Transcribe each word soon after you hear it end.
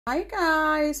Hi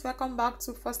guys, welcome back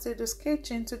to First Aid's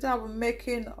Kitchen. Today I'll be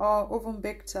making oven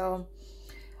baked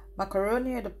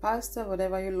macaroni or the pasta,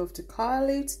 whatever you love to call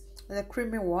it, the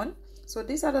creamy one. So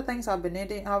these are the things I've been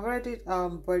needing. I've already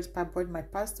boiled my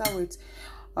pasta with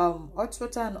hot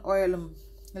water and oil,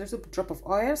 a little drop of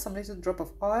oil, some little drop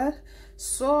of oil.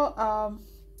 So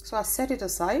I set it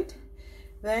aside.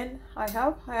 Then I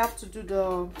have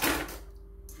to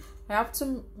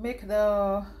make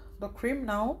the cream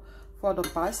now for the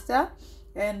pasta,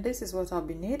 and this is what I'll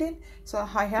be needing. So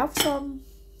I have some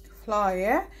flour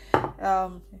here,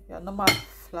 normal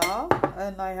flour,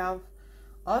 and I have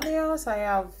onions, I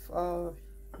have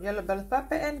yellow bell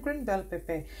pepper and green bell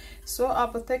pepper. So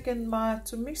I'll be taking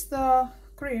to mix the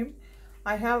cream.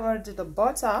 I have already the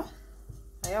butter.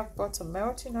 I have butter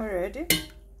melting already.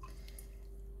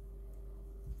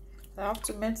 I have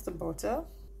to melt the butter.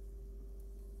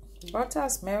 Butter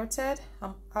is melted.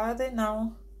 I'm adding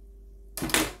now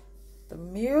the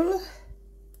meal.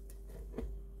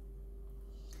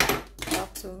 I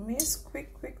have to mix quick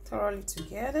thoroughly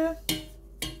together.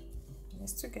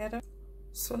 Mix together.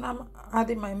 So now I'm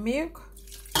adding my milk,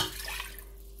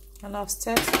 and I've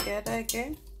stirred together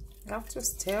again. You have to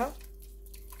stir.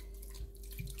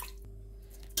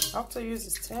 I have to use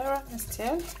the stirrer and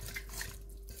stir.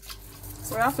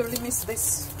 So I have to really mix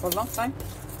this for a long time.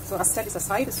 So I set this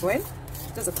aside as well.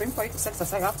 There's a cream for it to set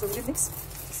aside. I have to really mix.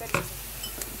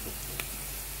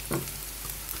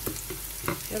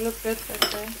 Yellow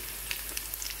pepper.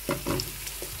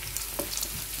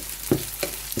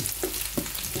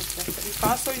 You can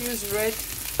also use red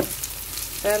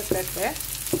bell pepper.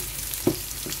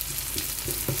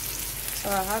 So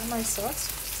I have my sauce.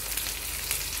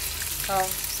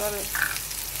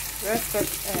 Red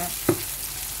pepper,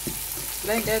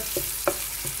 blended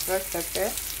red pepper,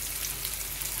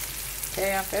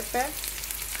 cayenne pepper,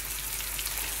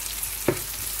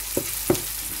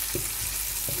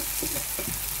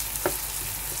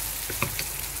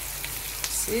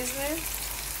 seasoning,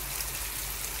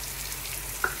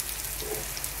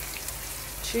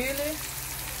 chili,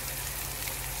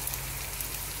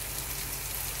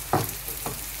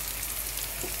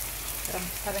 I'm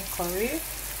adding curry,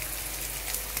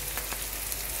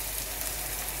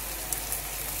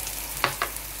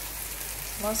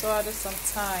 I'm also adding some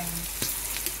thyme,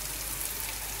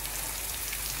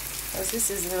 because this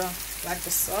is like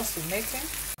the sauce we're making.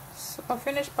 So I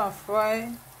finished pan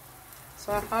frying.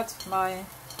 So I add my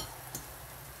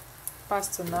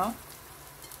pasta now.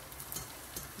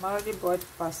 My already boiled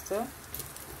pasta.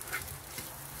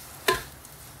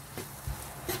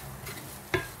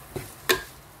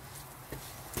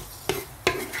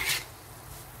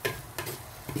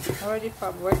 Already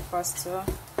boiled pasta.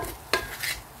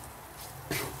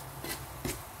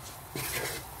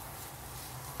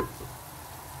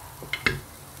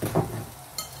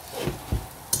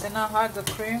 Then I'll add the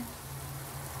cream.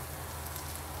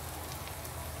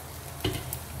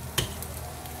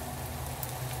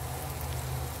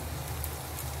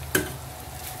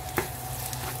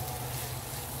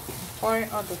 Pouring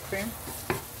out the cream.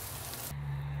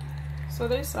 So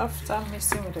this after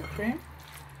mixing with the cream.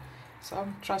 So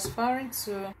I'm transferring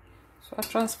to. So I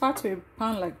transfer to a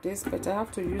pan like this, but I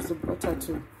have to use the butter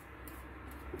to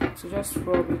just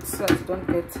rub it so that it don't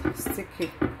get sticky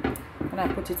when I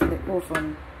put it in the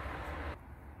oven.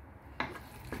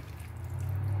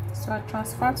 So I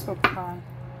transfer to a pan.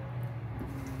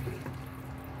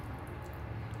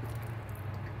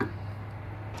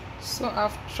 So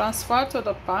I've transferred to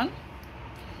the pan.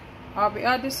 I'll be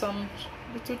adding some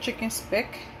little chicken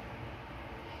speck,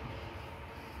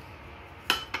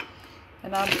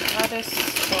 and I'll be adding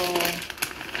some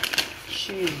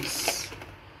cheese.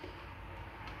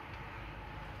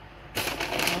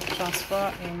 I'll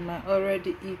transfer in my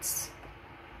already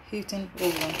heating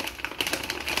oven.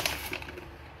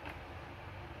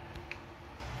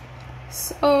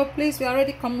 So please, we are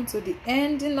already coming to the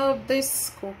ending of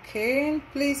this cooking.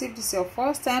 Please, if this is your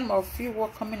first time or if you were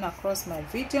coming across my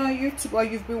video on YouTube, or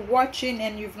you've been watching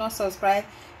and you've not subscribed,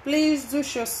 please do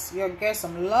show your girl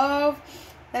some love.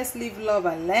 Let's live, love,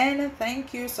 and learn.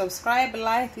 Thank you. Subscribe,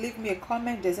 like, leave me a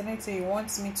comment if there's anything you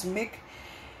want me to make.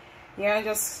 Yeah,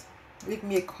 just leave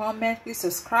me a comment. Please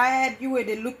subscribe. You will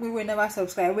look me will never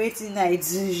subscribe. Waiting, I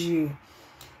do you.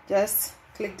 Just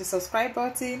click the subscribe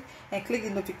button and click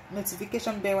the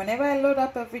notification bell. Whenever I load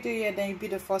up a video here, then you'll be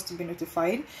the first to be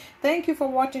notified. Thank you for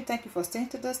watching. Thank you for staying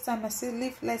to this time. I say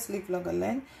let's live, love, and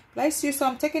learn. Bless you. So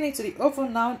I'm taking it to the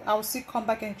oven now. I'll come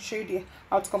back and show you the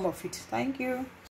outcome of it. Thank you.